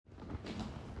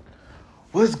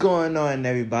What's going on,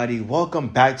 everybody? Welcome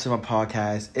back to my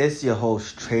podcast. It's your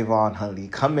host, Trayvon Huntley,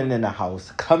 coming in the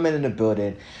house, coming in the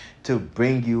building to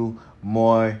bring you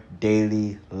more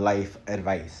daily life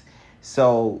advice.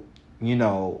 So,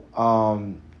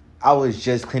 I was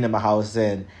just cleaning my house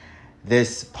and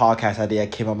this podcast idea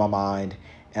came on my mind.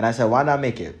 And I said, why not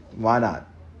make it? Why not?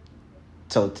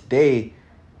 So today,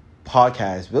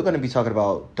 podcast, we're going to be talking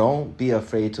about don't be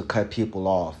afraid to cut people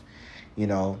off,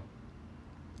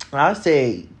 I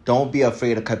say don't be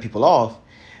afraid to cut people off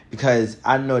because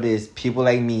I notice people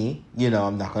like me,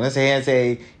 I'm not going to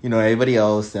say, everybody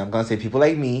else. I'm going to say people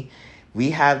like me, we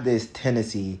have this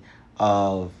tendency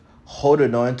of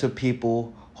holding on to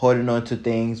people, holding on to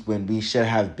things when we should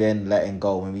have been letting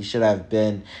go, when we should have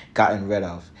been gotten rid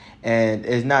of. And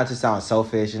it's not to sound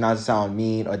selfish, it's not to sound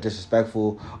mean or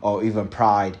disrespectful or even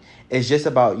pride. It's just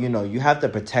about, you have to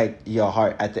protect your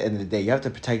heart at the end of the day. You have to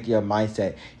protect your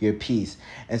mindset, your peace.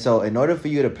 And so in order for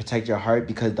you to protect your heart,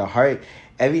 because the heart,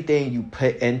 everything you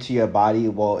put into your body,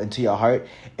 into your heart,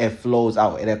 it flows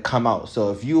out, it'll come out.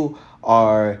 So if you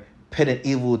are putting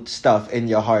evil stuff in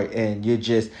your heart and you're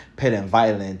just putting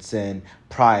violence and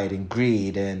pride and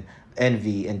greed and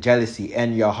envy and jealousy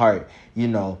in your heart,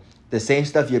 the same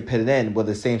stuff you're putting in will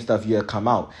the same stuff you'll come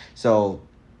out. So,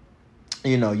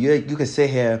 you can sit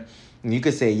here and you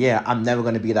could say, yeah, I'm never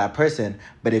going to be that person.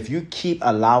 But if you keep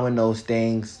allowing those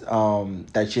things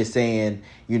that you're saying,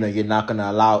 you're not going to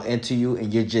allow into you,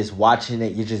 and you're just watching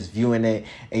it, you're just viewing it,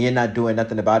 and you're not doing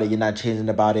nothing about it, you're not changing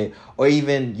about it, or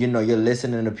even, you're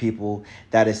listening to people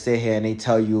that sit here and they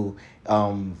tell you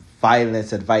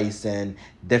violence advice and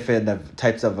different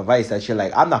types of advice that you're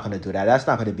like, I'm not going to do that. That's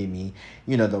not going to be me.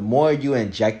 The more you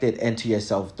inject it into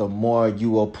yourself, the more you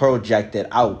will project it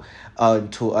out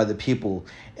to other people.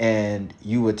 And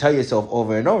you would tell yourself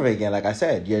over and over again, like I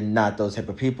said, you're not those type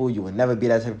of people. You would never be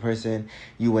that type of person.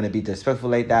 You wouldn't be disrespectful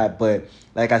like that. But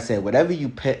like I said, whatever you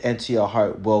put into your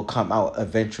heart will come out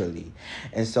eventually.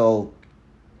 And so,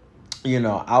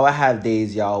 I would have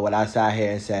days, y'all, when I sat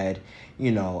here and said,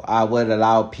 I would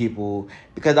allow people,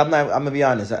 because I'm going to be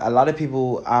honest, a lot of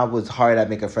people, I was hard at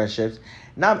making friendships.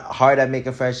 Not hard at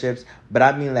making friendships, but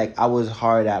I mean, I was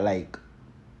hard at,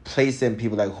 placing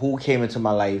people, who came into my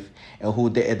life and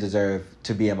who didn't deserve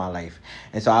to be in my life.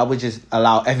 And so I would just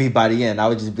allow everybody in. I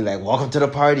would just be like, welcome to the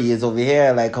party, it's over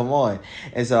here, come on.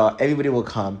 And so everybody would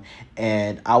come,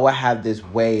 and I would have this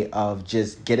way of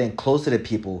just getting closer to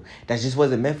people that just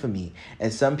wasn't meant for me.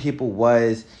 And some people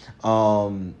was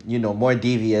more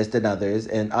devious than others,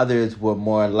 and others were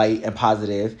more light and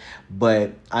positive.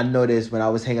 But I noticed when I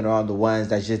was hanging around the ones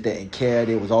that just didn't care,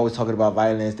 they was always talking about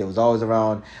violence, they was always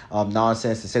around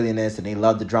nonsense and silliness, and they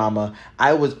loved the drama.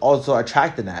 I was also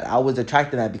attracting that. I was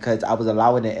attracting that because I was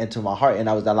allowing it into my heart, and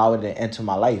I was allowing it into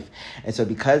my life. And so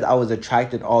because I was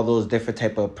attracting all those different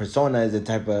type of personas and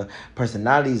type of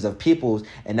personalities of peoples,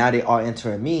 and now they are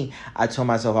entering me, I told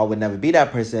myself I would never be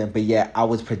that person, but yet I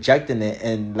was projecting it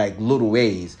in little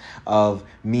ways of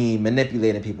me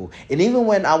manipulating people. And even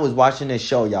when I was watching this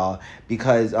show, y'all,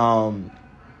 because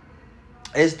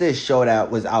it's this show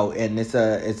that was out, and it's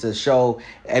a show,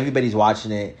 everybody's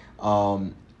watching it.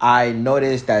 I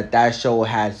noticed that show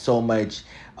had so much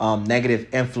negative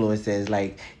influences.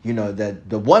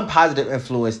 The one positive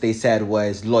influence they said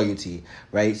was loyalty,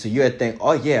 right? So you would think,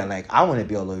 oh yeah, I want to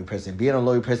be a loyal person. Being a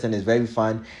loyal person is very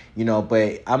fun,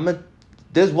 but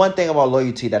there's one thing about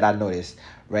loyalty that I noticed,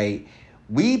 right?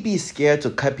 We be scared to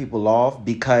cut people off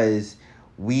because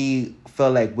we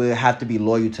feel like we have to be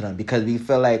loyal to them, because we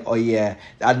feel like, oh yeah,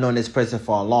 I've known this person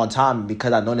for a long time, and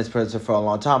because I've known this person for a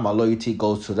long time, my loyalty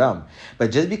goes to them.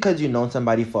 But just because you've known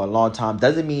somebody for a long time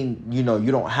doesn't mean, you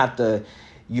don't have to,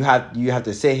 you have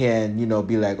to sit here and,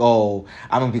 be like, oh,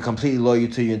 I'm going to be completely loyal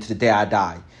to you until the day I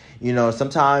die.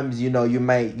 Sometimes, you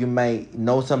might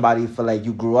know somebody for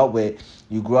you grew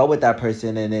up with that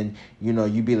person, and then,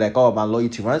 you be like, oh, my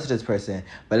loyalty runs to this person.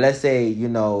 But let's say,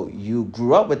 you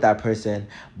grew up with that person,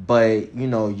 but,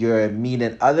 you're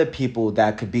meeting other people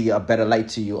that could be a better light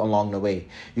to you along the way.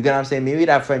 You get what I'm saying? Maybe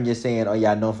that friend you're saying, oh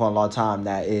yeah, I know for a long time,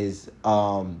 that is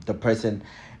the person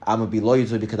I'm going to be loyal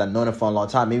to because I've known them for a long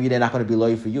time. Maybe they're not going to be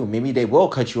loyal for you. Maybe they will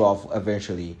cut you off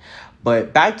eventually.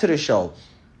 But back to the show.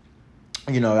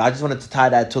 I just wanted to tie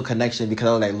that to a connection because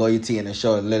I was like, loyalty in the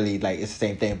show, literally, it's the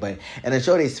same thing. But in the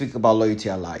show, they speak about loyalty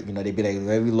a lot. They be like,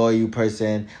 every loyal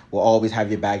person will always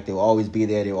have your back. They will always be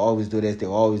there. They will always do this. They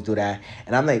will always do that.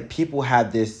 And I'm like, people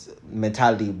have this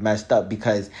mentality messed up,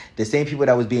 because the same people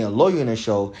that was being loyal in the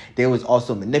show, they was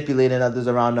also manipulating others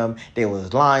around them. They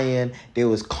was lying. They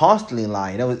was constantly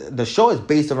lying. The show is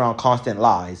based around constant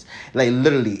lies. Like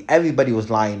literally everybody was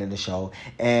lying in the show,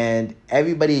 and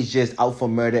everybody's just out for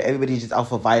murder. Everybody's just out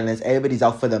for violence. Everybody's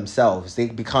out for themselves. They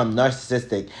become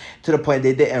narcissistic to the point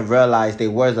they didn't realize they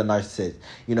were a narcissist.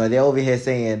 They're over here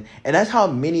saying, and that's how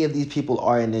many of these people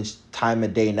are in this time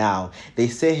of day now. They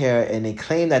sit here and they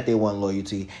claim that they want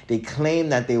loyalty. They claim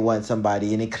that they want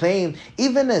somebody, and they claim,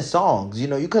 even in songs,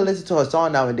 you could listen to a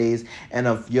song nowadays, and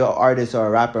if your artist or a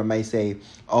rapper might say,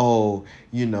 oh,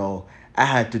 I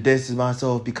had to distance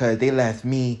myself because they left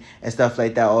me and stuff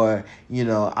like that. Or,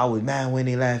 I was mad when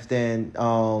they left, and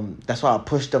that's why I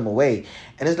pushed them away.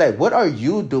 And it's like, what are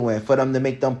you doing for them to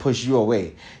make them push you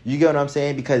away? You get what I'm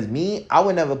saying? Because I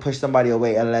would never push somebody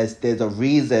away unless there's a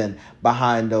reason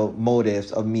behind the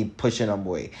motives of me pushing them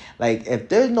away. Like, if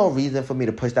there's no reason for me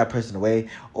to push that person away,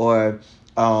 or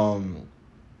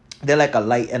they're like a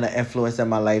light and an influence in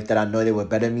my life that I know they would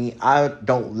better me, I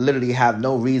don't literally have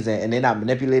no reason, and they're not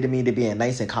manipulating me to being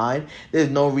nice and kind,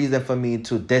 there's no reason for me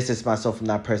to distance myself from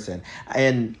that person.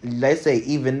 And let's say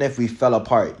even if we fell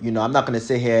apart, I'm not going to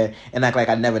sit here and act like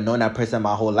I never known that person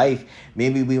my whole life.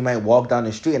 Maybe we might walk down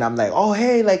the street and I'm like, oh,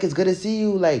 hey, like, it's good to see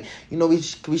you. Like, we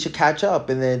should catch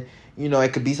up. And then,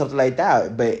 it could be something like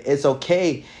that. But it's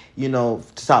okay, to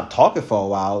stop talking for a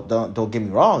while. Don't get me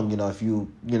wrong. If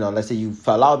you, let's say you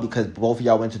fell out because both of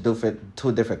y'all went to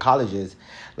two different colleges.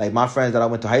 Like my friends that I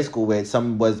went to high school with,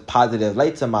 some was positive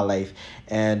lights in my life.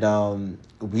 And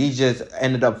we just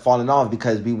ended up falling off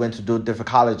because we went to do different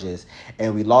colleges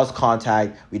and we lost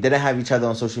contact. We didn't have each other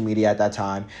on social media at that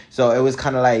time. So it was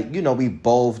kind of like, we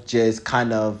both just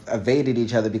kind of evaded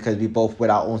each other because we both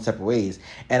went our own separate ways.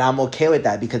 And I'm okay with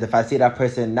that, because if I see that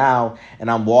person now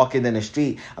and I'm walking in the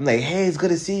street, I'm like, hey, it's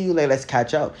good to see you. Like, let's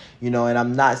catch up, and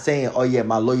I'm not saying, oh yeah,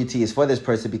 my loyalty is for this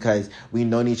person because we've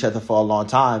known each other for a long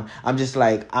time. I'm just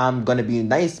like, I'm going to be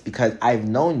nice because I've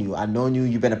known you. I've known you.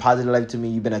 You've been a positive life to me.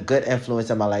 You've been a good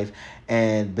influence in my life.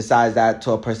 And besides that,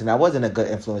 to a person that wasn't a good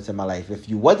influence in my life, if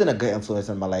you wasn't a good influence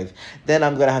in my life, then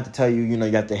I'm going to have to tell you, you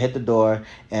have to hit the door,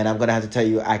 and I'm going to have to tell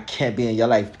you I can't be in your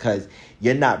life because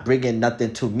you're not bringing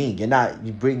nothing to me. You're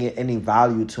not bringing any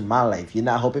value to my life. You're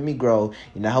not helping me grow.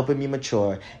 You're not helping me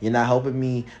mature. You're not helping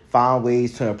me find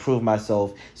ways to improve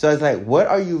myself. So it's like, what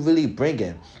are you really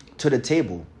bringing to the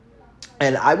table?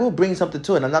 And I will bring something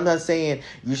to it. And I'm not saying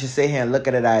you should sit here and look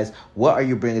at it as, what are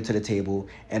you bringing to the table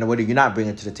and what are you not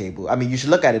bringing to the table? I mean, you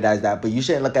should look at it as that, but you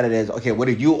shouldn't look at it as, okay, what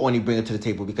are you only bringing to the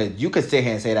table? Because you could sit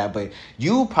here and say that, but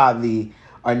you probably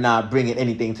are not bringing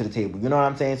anything to the table. You know what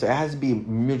I'm saying? So it has to be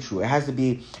mutual. It has to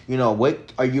be,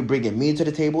 what are you bringing me to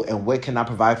the table and what can I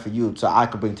provide for you so I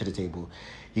could bring to the table?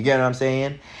 You get what I'm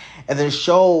saying? And the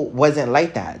show wasn't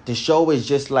like that. The show is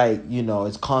just like,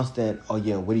 it's constant. Oh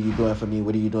yeah, what are you doing for me?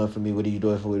 What are you doing for me? What are you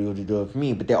doing for me? What are you doing for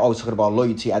me? But they're always talking about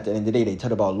loyalty. At the end of the day, they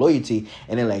talk about loyalty,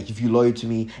 and they're like, if you loyal to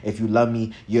me, if you love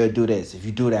me, you'll do this. If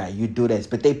you do that, you do this.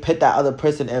 But they put that other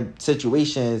person in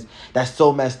situations that's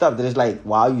so messed up that it's like,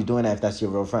 why are you doing that if that's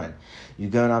your real friend? You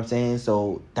get what I'm saying?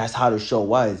 So that's how the show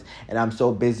was. And I'm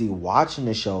so busy watching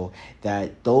the show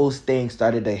that those things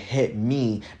started to hit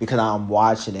me because I'm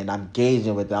watching it and I'm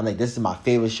engaging with it. I'm like, this is my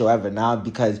favorite show ever now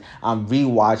because I'm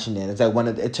rewatching it. It's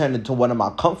like it turned into one of my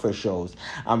comfort shows.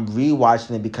 I'm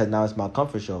rewatching it because now it's my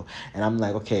comfort show. And I'm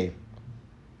like, okay,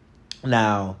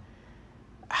 now,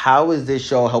 how is this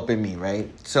show helping me,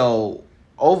 right? So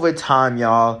over time,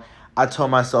 y'all, I told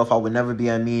myself I would never be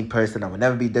a mean person. I would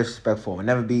never be disrespectful. I would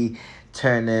never be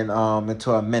turning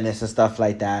into a menace and stuff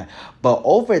like that. But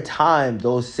over time,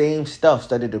 those same stuff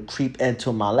started to creep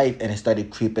into my life, and it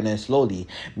started creeping in slowly.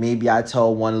 Maybe I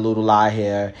tell one little lie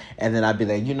here, and then I'd be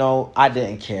like, I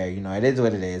didn't care. It is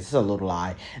what it is. It's a little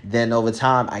lie. Then over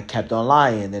time, I kept on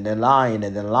lying, and then lying,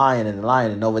 and then lying, and then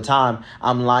lying. And over time,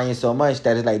 I'm lying so much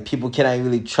that it's like people cannot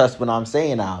really trust what I'm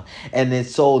saying now. And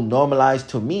it's so normalized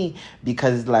to me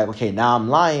because it's like, okay, now I'm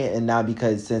lying, and now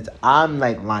because since I'm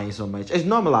like lying so much, it's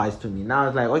normalized to me. Now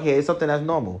it's like, okay, it's something that's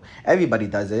normal. Everybody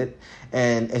does it,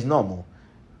 and it's normal.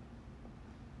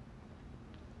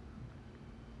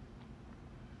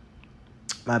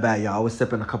 My bad, y'all. I was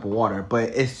sipping a cup of water, but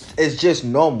it's just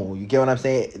normal. You get what I'm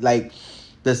saying? Like,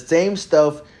 the same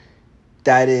stuff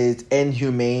that is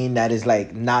inhumane, that is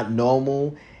like not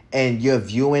normal, and you're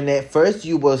viewing it, first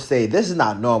you will say, this is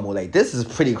not normal. Like, this is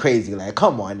pretty crazy. Like,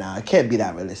 come on now. It can't be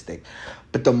that realistic.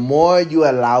 But the more you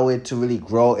allow it to really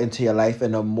grow into your life,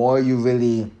 and the more you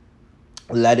really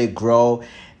let it grow,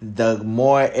 the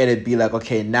more it'd be like,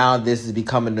 okay, now this is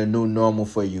becoming the new normal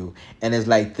for you. And it's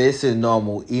like, this is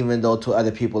normal, even though to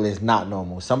other people it's not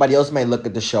normal. Somebody else may look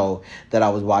at the show that I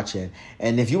was watching.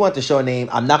 And if you want the show name,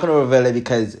 I'm not going to reveal it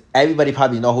because everybody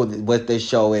probably know what this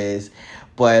show is.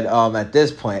 But at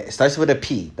this point, it starts with a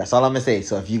P. That's all I'm going to say.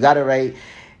 So if you got it right,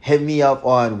 hit me up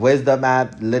on Wisdom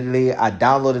app. Literally, I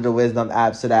downloaded the Wisdom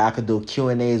app so that I could do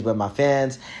Q&As with my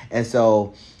fans. And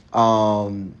so,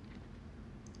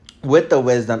 with the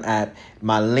Wisdom app,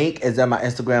 my link is in my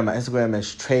Instagram. My Instagram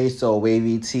is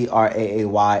TraySoWavy,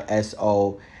 TraySoWavy.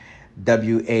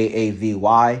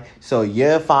 So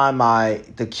you'll find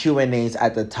the Q&As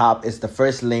at the top. It's the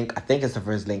first link. I think it's the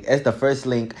first link. It's the first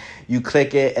link. You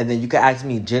click it, and then you can ask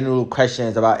me general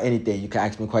questions about anything. You can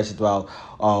ask me questions about,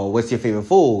 what's your favorite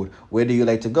food? Where do you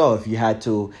like to go? If you had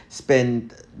to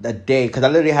spend a day, because I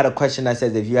literally had a question that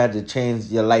says, if you had to change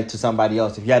your life to somebody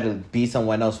else, if you had to be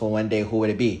someone else for one day, who would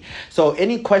it be? So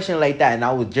any question like that, and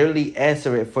I would generally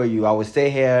answer it for you. I would stay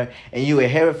here, and you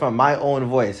would hear it from my own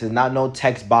voice. It's not no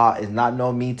text bot. It's not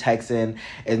no me texting.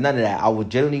 It's none of that. I would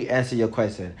generally answer your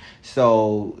question.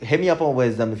 So hit me up on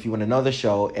Wisdom if you want to know the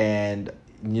show, and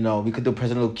we could do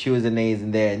personal Q's and A's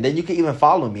in there. And then you can even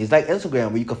follow me. It's like Instagram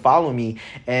where you can follow me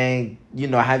and,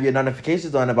 have your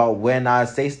notifications on about when I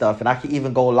say stuff. And I can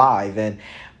even go live and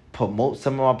promote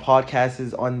some of my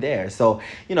podcasts on there. So,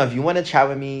 if you want to chat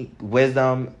with me,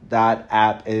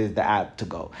 Wisdom.app is the app to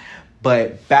go.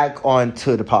 But back on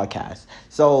to the podcast.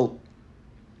 So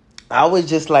I was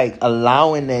just like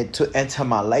allowing it to enter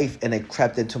my life, and it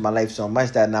crept into my life so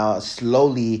much that now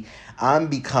slowly I'm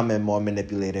becoming more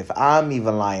manipulative. I'm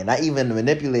even lying. I even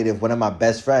manipulated one of my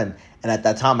best friends. And at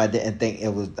that time, I didn't think,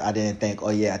 oh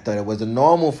yeah, I thought it was a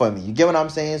normal for me. You get what I'm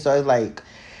saying? So it's like,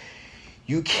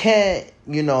 you can't,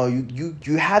 you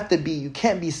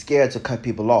can't be scared to cut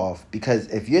people off. Because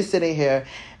if you're sitting here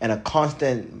in a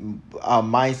constant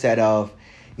mindset of,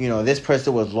 this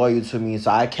person was loyal to me,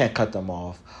 so I can't cut them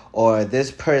off. Or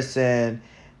this person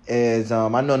is,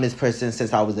 I've known this person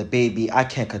since I was a baby, I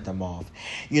can't cut them off.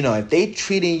 If they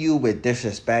treating you with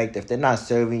disrespect, if they're not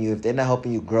serving you, if they're not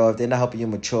helping you grow, if they're not helping you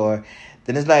mature,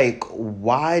 then it's like,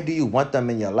 why do you want them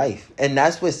in your life? And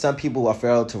that's what some people are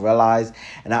fail to realize.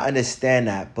 And I understand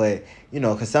that. But,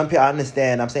 because some people, I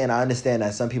understand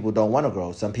that some people don't want to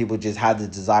grow. Some people just have the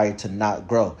desire to not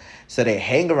grow. So they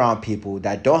hang around people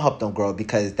that don't help them grow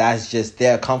because that's just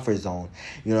their comfort zone.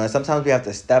 And sometimes we have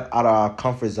to step out of our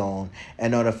comfort zone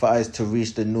in order for us to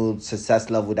reach the new success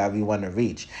level that we want to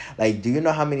reach. Like, do you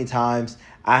know how many times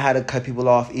I had to cut people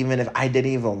off, even if I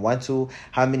didn't even want to?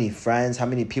 How many friends, how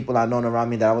many people I known around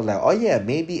me that I was like, oh yeah,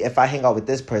 maybe if I hang out with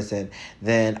this person,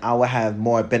 then I will have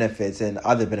more benefits and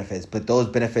other benefits. But those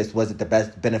benefits wasn't the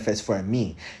best benefits for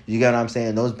me. You get what I'm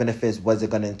saying? Those benefits wasn't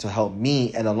going to help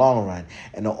me in the long run.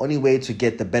 And the only way to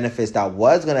get the benefits that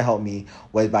was going to help me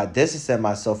was by distancing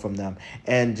myself from them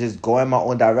and just go in my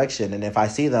own direction. And if I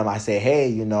see them, I say,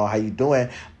 hey, how you doing?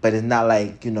 But it's not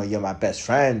like, you're my best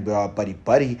friend, we're all buddy.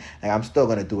 Like, I'm still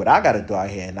going to do what I got to do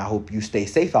out here, and I hope you stay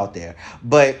safe out there.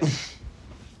 But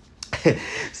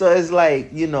so it's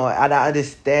like, and I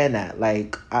understand that.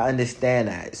 Like, I understand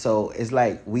that. So it's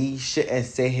like, we shouldn't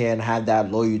sit here and have that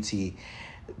loyalty,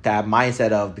 that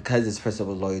mindset of, because this person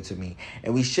was loyal to me.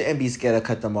 And we shouldn't be scared to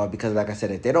cut them off because, like I said,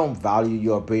 if they don't value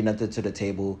you or bring nothing to the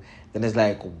table, then it's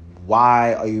like,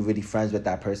 why are you really friends with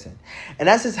that person? And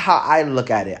that's just how I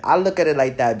look at it. I look at it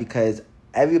like that because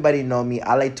everybody know me.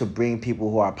 I like to bring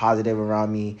people who are positive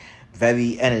around me,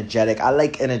 very energetic. I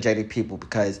like energetic people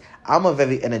because I'm a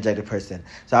very energetic person.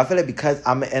 So I feel like because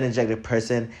I'm an energetic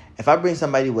person, if I bring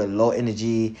somebody with low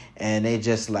energy and they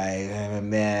just like,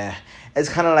 man, it's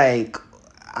kind of like,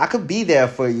 I could be there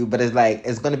for you, but it's like,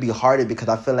 it's going to be harder because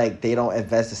I feel like they don't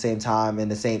invest the same time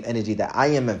and the same energy that I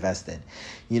am investing.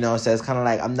 So it's kind of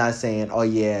like, I'm not saying, oh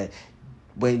yeah,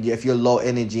 if you're low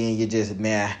energy and you're just,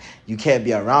 man, you can't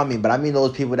be around me. But I mean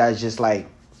those people that's just like,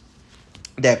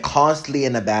 they're constantly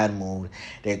in a bad mood.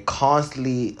 They're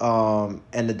constantly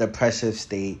in a depressive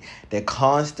state. They're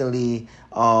constantly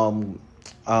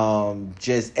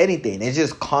just anything. It's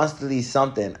just constantly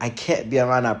something. I can't be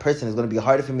around that person. It's going to be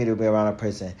harder for me to be around a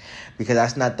person because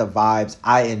that's not the vibes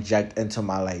I inject into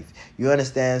my life. You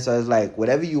understand? So it's like,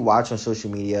 whatever you watch on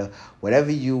social media, whatever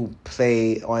you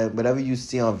play on, whatever you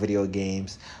see on video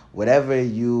games, whatever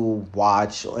you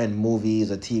watch in movies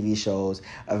or TV shows,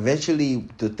 eventually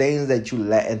the things that you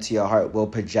let into your heart will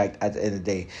project at the end of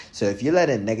the day. So if you let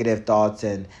in negative thoughts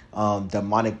and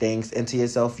demonic things into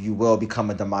yourself, you will become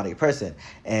a demonic person.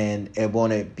 and it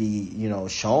won't be,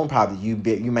 shown. Probably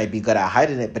you might be good at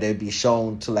hiding it, but it'd be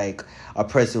shown to like a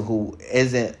person who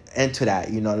isn't into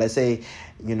that. Let's say,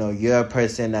 you're a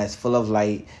person that's full of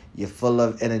light, you're full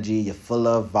of energy, you're full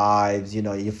of vibes,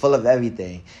 you're full of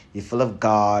everything, you're full of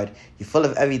God, you're full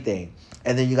of everything.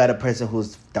 And then you got a person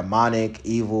who's demonic,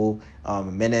 evil,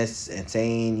 menace,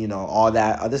 insane, all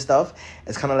that other stuff.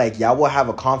 It's kind of like y'all will have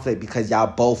a conflict because y'all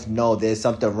both know there's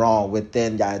something wrong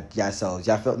within yourselves.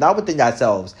 Y'all feel, not within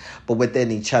yourselves, but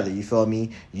within each other. You feel me?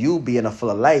 You being a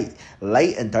full of light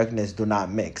and darkness do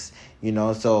not mix.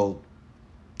 So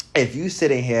if you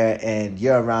sitting here and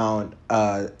you're around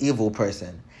a evil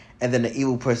person, and then the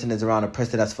evil person is around a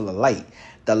person that's full of light,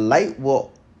 the light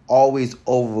will always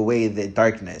overweigh the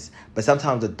darkness. But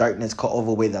sometimes the darkness could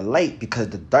overweigh the light, because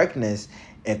the darkness,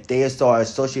 if they are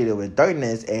associated with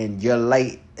darkness and your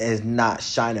light is not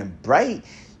shining bright,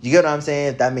 you get what I'm saying?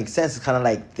 If that makes sense, it's kind of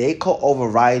like they could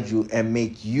override you and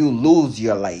make you lose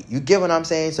your light. You get what I'm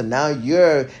saying? So now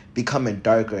you're becoming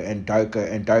darker and darker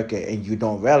and darker, and you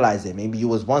don't realize it. Maybe you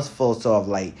was once full of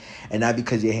light, and now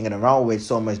because you're hanging around with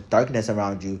so much darkness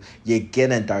around you, you're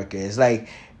getting darker. It's like,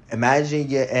 imagine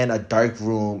you're in a dark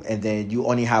room and then you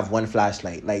only have one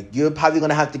flashlight. Like, you're probably going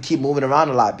to have to keep moving around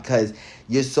a lot because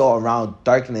you're so around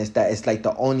darkness that it's like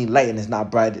the only light, and it's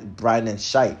not bright and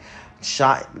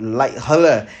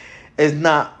light. It's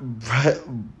not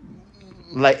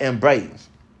light and bright.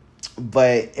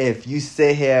 But if you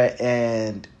sit here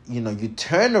and, you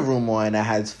turn the room on that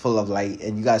has full of light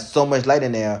and you got so much light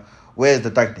in there, where's the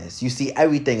darkness? You see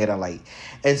everything in the light.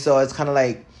 And so it's kind of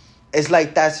like, it's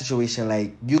like that situation.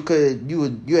 Like, you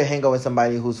would hang out with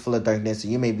somebody who's full of darkness,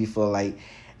 and you may be full of light,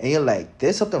 and you're like,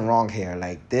 there's something wrong here.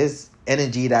 Like, there's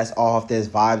energy that's off, there's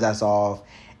vibes that's off,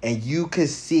 and you could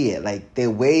see it. Like, the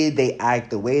way they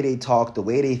act, the way they talk, the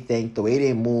way they think, the way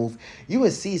they move, you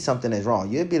would see something is wrong.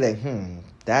 You'd be like,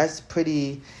 that's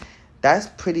pretty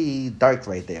dark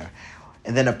right there.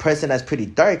 And then a person that's pretty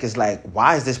dark is like,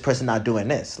 why is this person not doing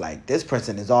this? Like, this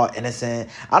person is all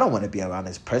innocent. I don't want to be around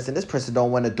this person. This person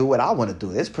don't want to do what I want to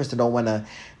do. This person don't want to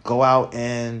go out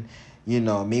and,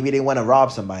 maybe they want to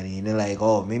rob somebody. And they're like,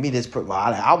 oh, maybe this person,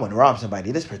 I want to rob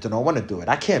somebody. This person don't want to do it.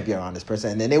 I can't be around this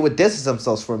person. And then they would distance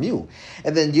themselves from you.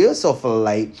 And then you're so full of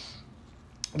light.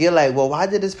 You're like, well, why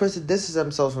did this person distance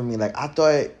themselves from me? Like, I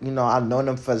thought, I've known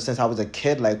them since I was a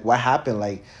kid. Like, what happened?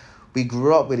 Like, we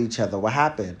grew up with each other. What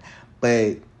happened?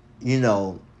 But,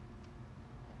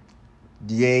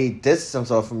 they distance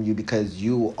themselves from you because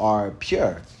you are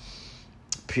pure.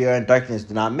 Pure and darkness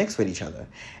do not mix with each other.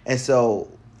 And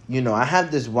so, I have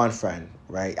this one friend,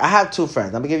 right? I have two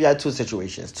friends. I'm going to give you two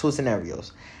situations, two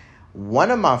scenarios.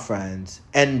 One of my friends,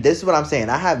 and this is what I'm saying,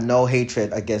 I have no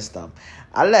hatred against them.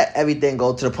 I let everything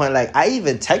go to the point, like, I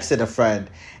even texted a friend,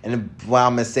 and what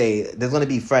I'm going to say, there's going to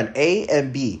be friend A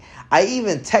and B. I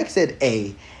even texted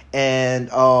A. And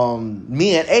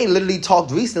me and A literally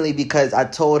talked recently because I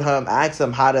asked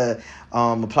him how to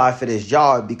apply for this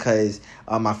job, because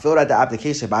I filled out the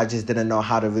application, but I just didn't know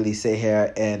how to really sit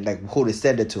here and like who to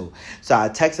send it to. So I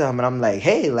texted him and I'm like,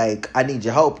 hey, like, I need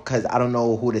your help because I don't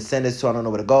know who to send this to. I don't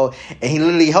know where to go. And he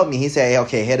literally helped me. He said, hey,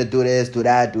 okay, here to do this, do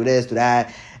that, do this, do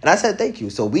that. And I said, thank you.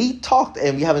 So we talked,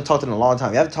 and we haven't talked in a long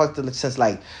time. We haven't talked since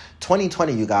like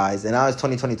 2020, you guys, and now it's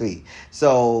 2023.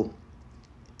 So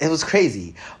it was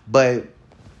crazy. But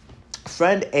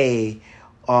friend A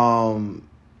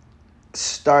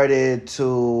started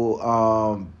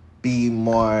to be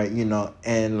more,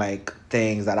 in like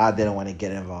things that I didn't want to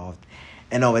get involved.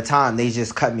 And over time, they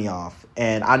just cut me off.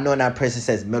 And I know that person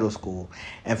says middle school.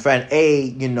 And friend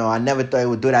A, I never thought he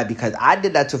would do that, because I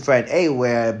did that to friend A,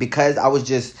 where because I was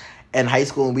just in high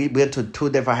school, and we went to two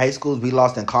different high schools, we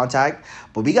lost in contact.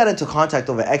 But we got into contact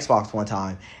over Xbox one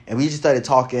time, and we just started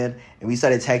talking, and we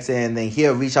started texting, and then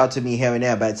he'll reach out to me here and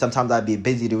there, but sometimes I'd be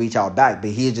busy to reach out back,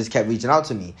 but he just kept reaching out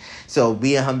to me. So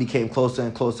we and him became closer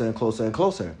and closer and closer and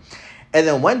closer. And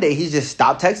then one day he just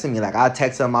stopped texting me. Like, I'll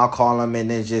text him, I'll call him,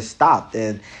 and then just stopped.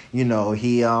 And, he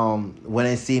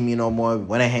wouldn't see me no more,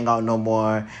 wouldn't hang out no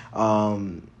more.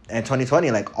 In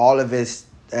 2020, like, all of his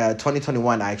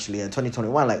 2021 actually, in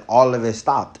 2021, like, all of it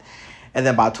stopped. And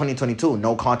then by 2022,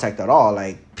 no contact at all.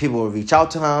 Like, people would reach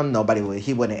out to him,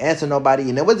 he wouldn't answer nobody.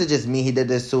 And it wasn't just me he did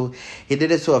this to. He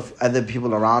did this to other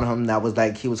people around him that was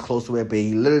like, he was close to it, but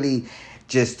he literally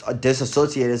just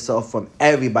disassociated himself from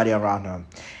everybody around him.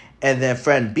 And then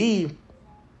friend B,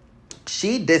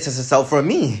 she distanced herself from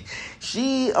me.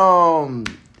 We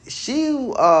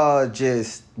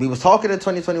was talking in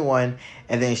 2021,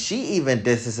 and then she even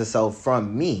distanced herself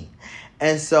from me.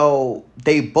 And so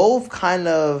they both kind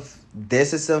of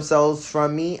distanced themselves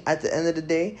from me at the end of the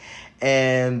day.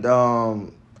 And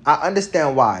I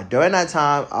understand why. During that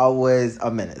time, I was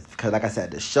a menace because, like I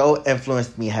said, the show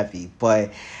influenced me heavy.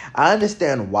 But I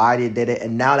understand why they did it.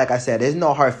 And now, like I said, there's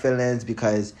no hard feelings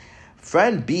because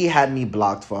friend B had me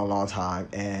blocked for a long time.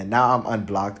 And now I'm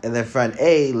unblocked. And then friend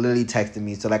A literally texted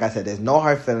me. So, like I said, there's no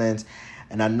hard feelings.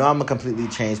 And I know I'm a completely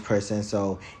changed person.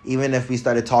 So even if we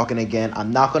started talking again,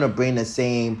 I'm not going to bring the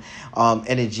same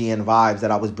energy and vibes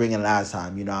that I was bringing last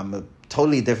time. You know, I'm a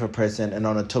totally different person and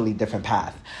on a totally different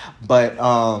path. But,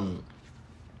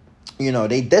 you know,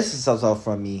 they distanced themselves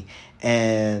from me.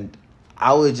 And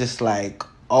I was just like,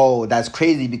 oh, that's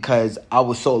crazy because I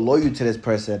was so loyal to this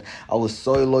person. I was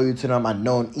so loyal to them. I've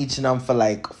known each of them for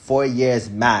like 4 years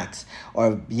max.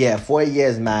 4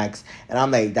 years max. And I'm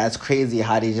like, that's crazy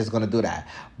how they just gonna do that.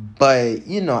 But,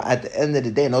 you know, at the end of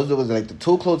the day, and those was like the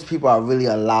two close people I really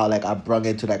allowed, like I brung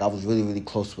into, like I was really, really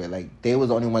close with. Like they was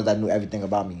the only ones that knew everything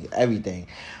about me, everything.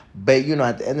 But, you know,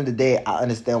 at the end of the day, I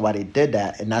understand why they did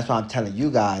that. And that's why I'm telling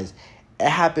you guys, it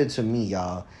happened to me,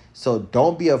 y'all. So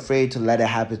don't be afraid to let it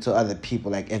happen to other people.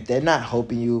 Like if they're not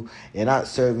helping you, they're not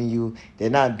serving you, they're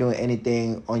not doing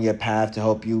anything on your path to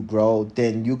help you grow,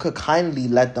 then you could kindly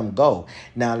let them go.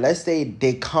 Now, let's say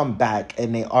they come back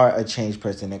and they are a changed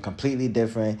person. They're completely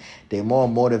different. They're more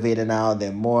motivated now.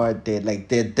 They're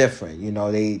different. You know,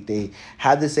 they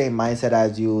have the same mindset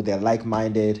as you. They're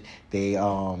like-minded.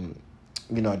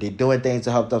 You know, they're doing things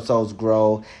to help themselves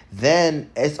grow, then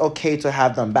it's okay to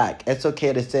have them back. It's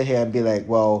okay to sit here and be like,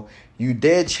 well, you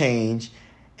did change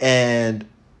and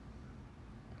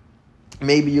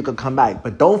maybe you could come back.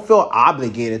 But don't feel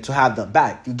obligated to have them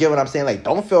back. You get what I'm saying? Like,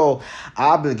 don't feel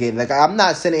obligated. Like, I'm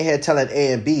not sitting here telling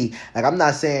A and B. Like, I'm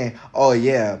not saying, oh,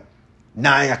 yeah,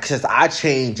 nah, because I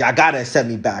changed, I gotta accept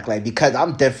me back. Like, because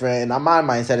I'm different and my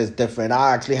mindset is different.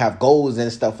 I actually have goals and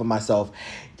stuff for myself.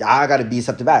 I gotta be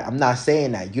accepted back. I'm not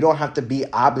saying that. You don't have to be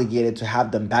obligated to have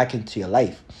them back into your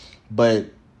life. But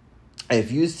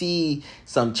if you see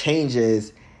some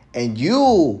changes and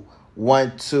you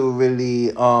want to really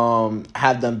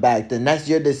have them back, then that's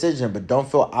your decision. But don't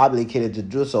feel obligated to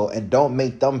do so, and don't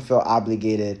make them feel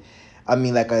obligated. I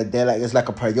mean, it's like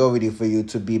a priority for you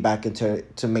to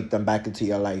make them back into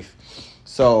your life.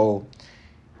 So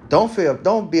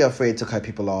don't be afraid to cut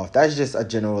people off. That's just a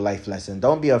general life lesson.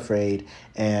 Don't be afraid,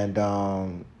 and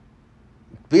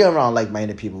be around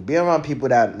like-minded people. Be around people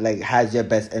that like has your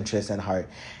best interests in heart,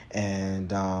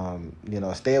 and you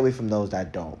know, stay away from those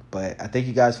that don't. But I thank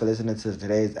you guys for listening to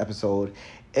today's episode.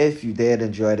 If you did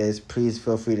enjoy this, please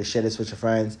feel free to share this with your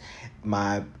friends.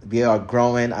 We are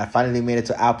growing. I finally made it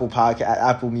to Apple Podcasts,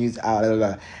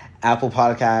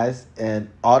 and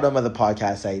all them other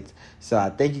podcast sites. So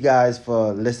I thank you guys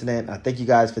for listening. I thank you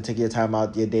guys for taking your time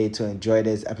out your day to enjoy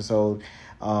this episode.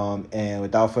 And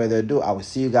without further ado, I will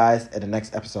see you guys in the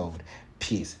next episode.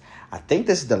 Peace. I think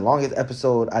this is the longest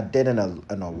episode I did in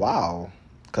a while.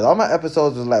 Because all my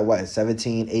episodes was like,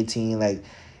 17, 18,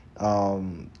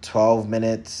 12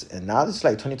 minutes. And now it's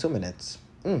like 22 minutes.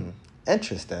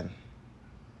 Interesting.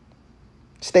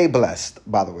 Stay blessed,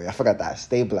 by the way. I forgot that.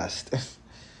 Stay blessed.